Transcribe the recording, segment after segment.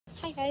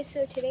Hi guys,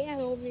 so today I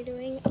will be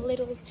doing a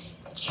little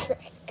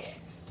trick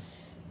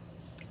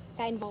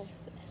that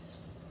involves this.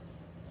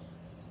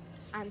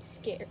 I'm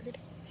scared.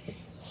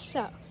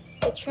 So,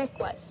 the trick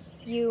was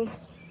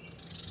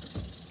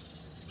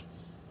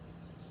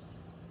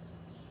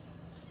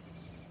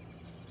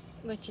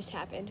what just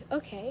happened?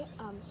 Okay,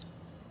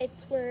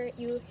 it's where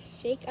you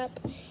shake up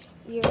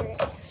your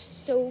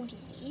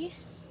sody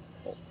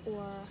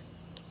or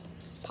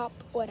pop,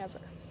 whatever.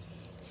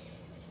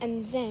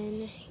 And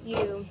then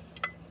you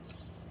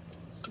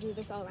do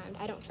this all around.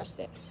 I don't trust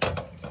it.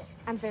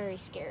 I'm very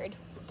scared.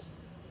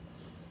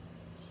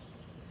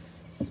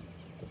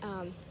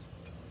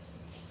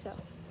 So.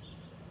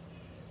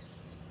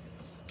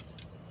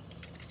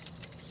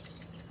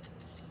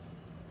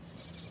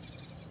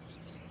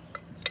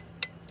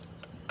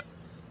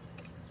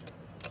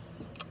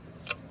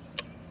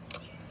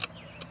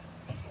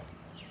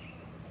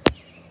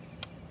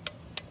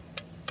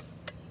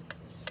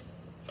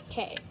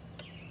 Okay.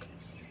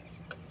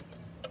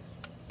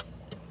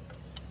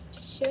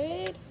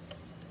 Should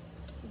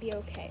be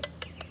okay.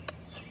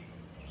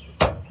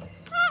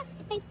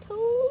 My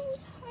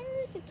toes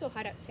hurt. It's so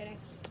hot outside.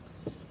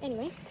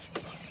 Anyway,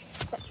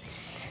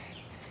 let's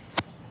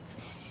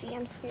see.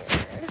 I'm scared.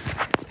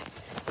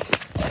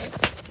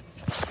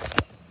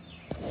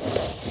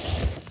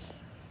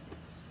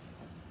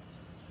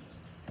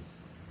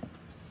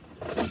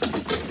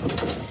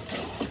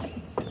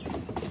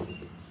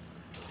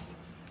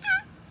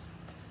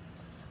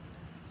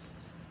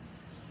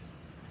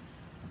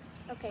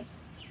 Okay.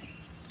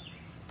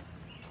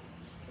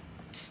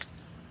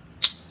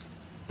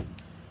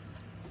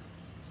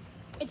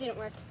 It didn't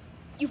work.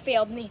 You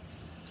failed me.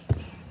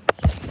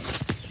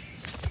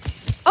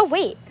 Oh,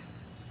 wait.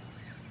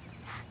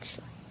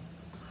 Actually,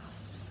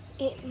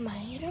 it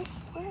might have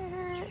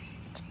worked.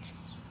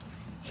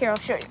 Here, I'll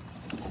show you.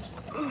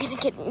 I'm gonna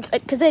get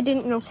inside because I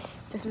didn't know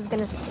this was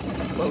gonna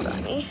explode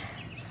on me.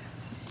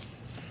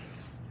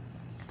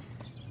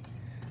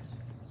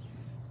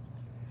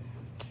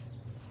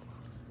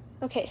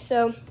 Okay,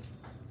 so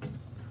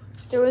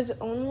there was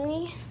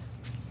only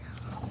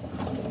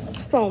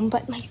foam,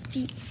 but my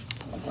feet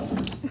are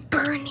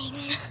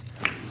burning.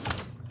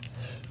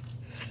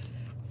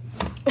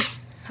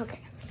 Okay,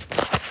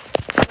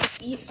 my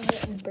feet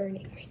are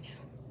burning right now.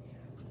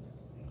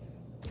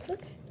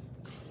 Look,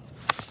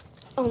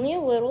 only a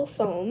little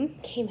foam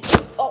came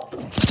out. Oh,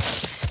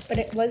 but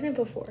it wasn't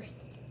before.